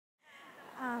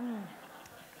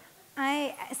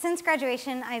Since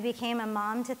graduation, I became a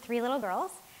mom to 3 little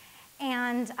girls,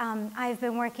 and I've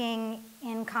been working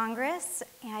in Congress.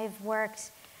 I've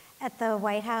worked at the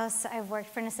White House. I've worked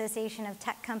for an association of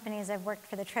tech companies. I've worked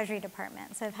for the Treasury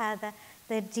Department. So I've had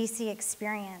the DC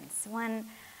experience. When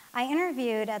I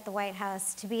interviewed at the White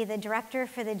House to be the director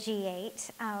for the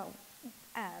G8,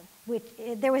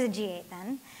 there was a G8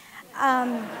 then.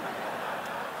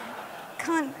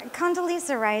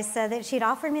 Condoleezza Rice said that she'd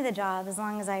offered me the job as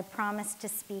long as I promised to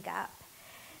speak up.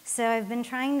 So I've been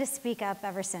trying to speak up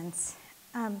ever since.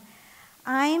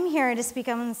 I'm here to speak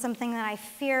on something that I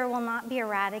fear will not be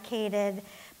eradicated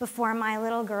before my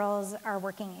little girls are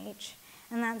working age,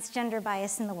 and that's gender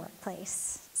bias in the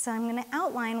workplace. So I'm going to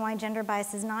outline why gender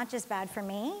bias is not just bad for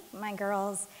me, my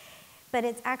girls, but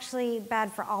it's actually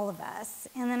bad for all of us.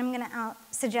 And then I'm going to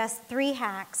suggest 3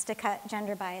 hacks to cut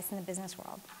gender bias in the business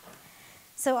world.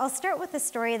 So I'll start with the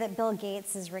story that Bill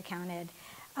Gates has recounted.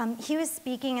 He was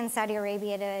speaking in Saudi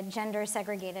Arabia at a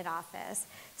gender-segregated office,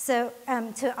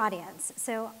 to audience.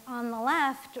 So on the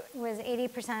left was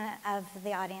 80% of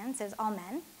the audience, it was all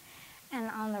men,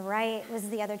 and on the right was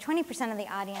the other 20% of the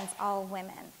audience, all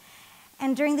women.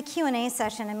 And during the Q&A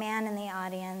session, a man in the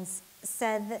audience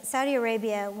said that Saudi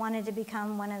Arabia wanted to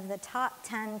become one of the top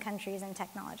 10 countries in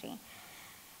technology.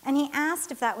 And he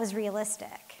asked if that was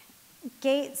realistic.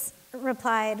 Gates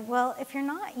replied, well, if you're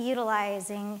not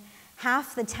utilizing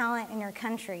half the talent in your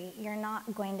country, you're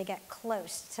not going to get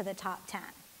close to the top 10.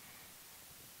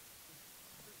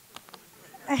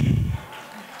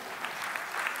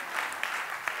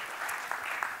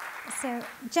 So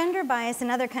gender bias in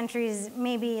other countries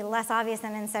may be less obvious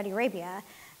than in Saudi Arabia,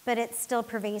 but it's still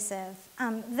pervasive.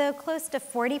 Though close to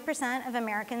 40% of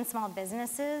American small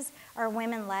businesses are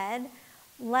women-led,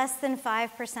 less than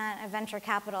 5% of venture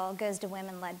capital goes to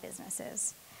women-led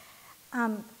businesses.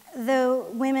 Though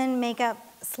women make up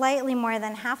slightly more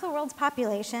than half the world's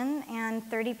population and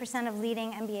 30% of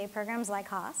leading MBA programs like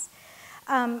Haas,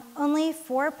 only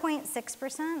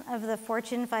 4.6% of the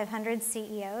Fortune 500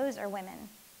 CEOs are women.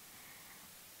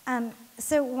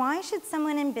 So why should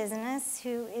someone in business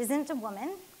who isn't a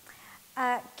woman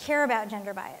care about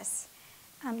gender bias?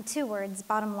 2 words,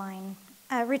 bottom line.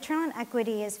 Return on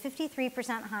equity is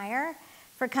 53% higher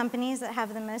for companies that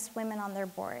have the most women on their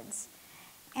boards.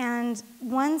 And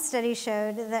one study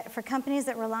showed that for companies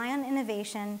that rely on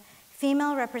innovation,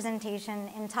 female representation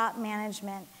in top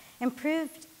management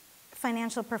improved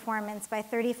financial performance by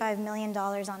 $35 million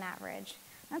on average.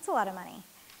 That's a lot of money.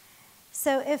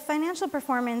 So if financial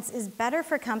performance is better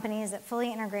for companies that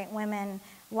fully integrate women,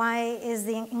 why is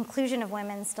the inclusion of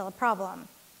women still a problem?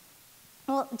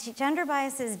 Well, gender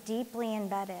bias is deeply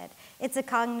embedded. It's a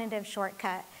cognitive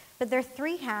shortcut, but there are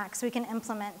 3 hacks we can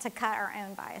implement to cut our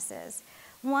own biases.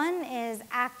 One is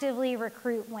actively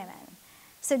recruit women.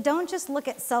 So don't just look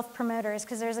at self-promoters,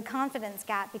 because there's a confidence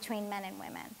gap between men and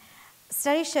women.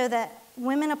 Studies show that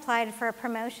women applied for a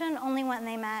promotion only when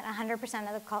they met 100%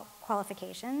 of the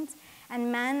qualifications,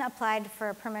 and men applied for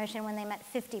a promotion when they met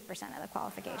 50% of the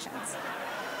qualifications.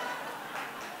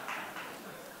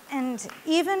 And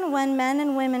even when men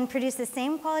and women produce the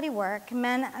same quality work,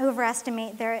 men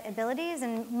overestimate their abilities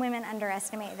and women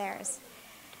underestimate theirs.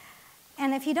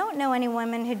 And if you don't know any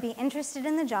women who'd be interested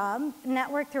in the job,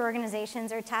 network through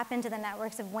organizations or tap into the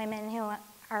networks of women who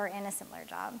are in a similar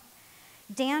job.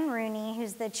 Dan Rooney,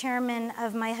 who's the chairman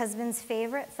of my husband's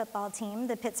favorite football team,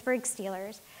 the Pittsburgh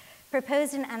Steelers,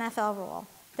 proposed an NFL rule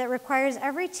that requires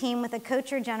every team with a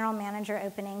coach or general manager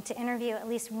opening to interview at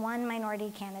least 1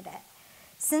 minority candidate.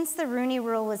 Since the Rooney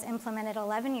Rule was implemented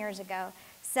 11 years ago,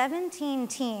 17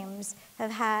 teams have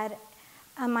had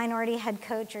a minority head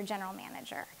coach or general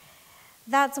manager.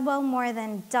 That's well more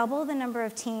than double the number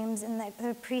of teams in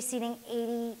the preceding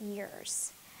 80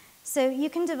 years. So you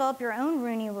can develop your own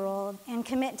Rooney Rule and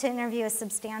commit to interview a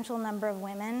substantial number of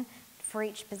women for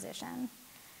each position.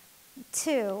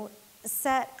 2,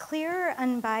 set clear,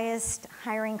 unbiased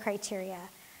hiring criteria,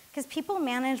 because people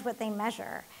manage what they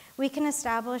measure. We can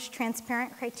establish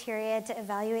transparent criteria to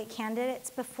evaluate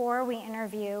candidates before we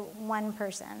interview one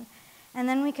person. And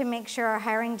then we can make sure our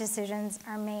hiring decisions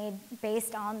are made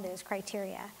based on those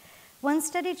criteria. One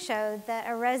study showed that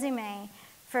a resume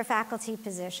for a faculty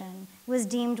position was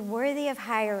deemed worthy of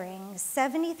hiring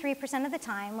 73% of the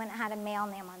time when it had a male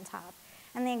name on top.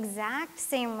 And the exact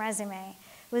same resume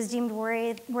was deemed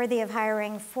worthy of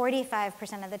hiring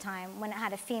 45% of the time when it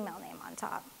had a female name on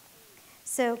top.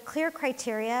 So clear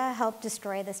criteria help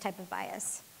destroy this type of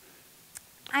bias.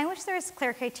 I wish there was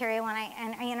clear criteria when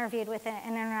I interviewed with an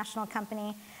international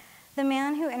company. The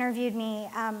man who interviewed me,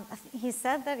 he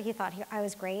said that he thought I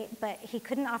was great, but he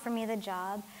couldn't offer me the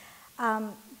job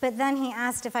But then he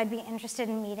asked if I'd be interested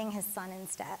in meeting his son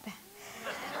instead.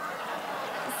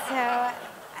 So,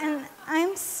 and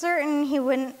I'm certain he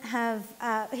wouldn't have,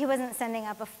 he wasn't sending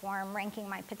up a form ranking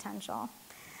my potential.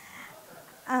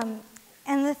 And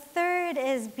the third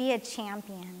is be a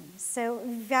champion. So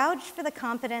vouch for the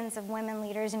competence of women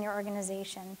leaders in your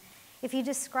organization. If you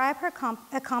describe her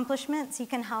accomplishments, you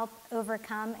can help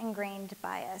overcome ingrained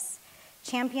bias.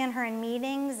 Champion her in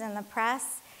meetings, in the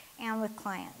press, and with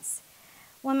clients.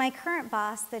 When my current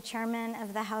boss, the chairman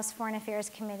of the House Foreign Affairs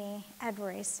Committee, Ed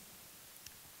Royce,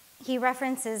 he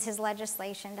references his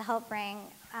legislation to help bring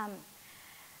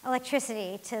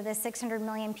electricity to the 600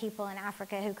 million people in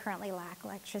Africa who currently lack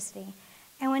electricity.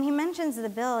 And when he mentions the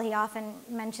bill, he often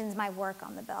mentions my work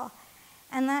on the bill.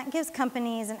 And that gives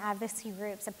companies and advocacy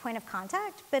groups a point of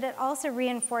contact, but it also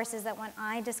reinforces that when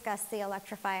I discuss the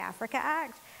Electrify Africa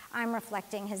Act, I'm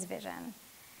reflecting his vision.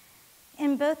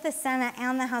 In both the Senate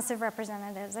and the House of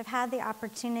Representatives, I've had the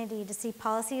opportunity to see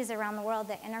policies around the world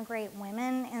that integrate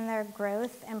women in their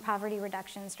growth and poverty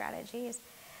reduction strategies.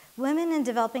 Women in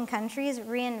developing countries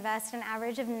reinvest an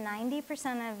average of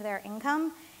 90% of their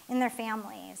income in their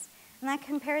families. And that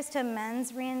compares to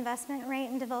men's reinvestment rate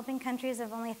in developing countries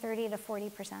of only 30 to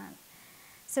 40%.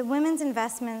 So women's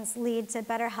investments lead to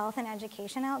better health and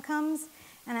education outcomes,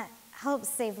 and it helps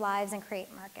save lives and create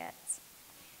markets.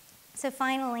 So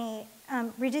finally,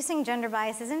 reducing gender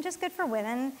bias isn't just good for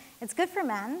women, it's good for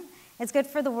men, it's good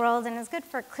for the world, and it's good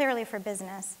clearly for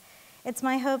business. It's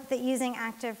my hope that using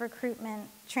active recruitment,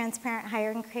 transparent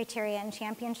hiring criteria, and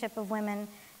championship of women,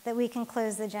 that we can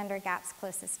close the gender gaps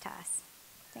closest to us.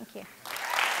 Thank you.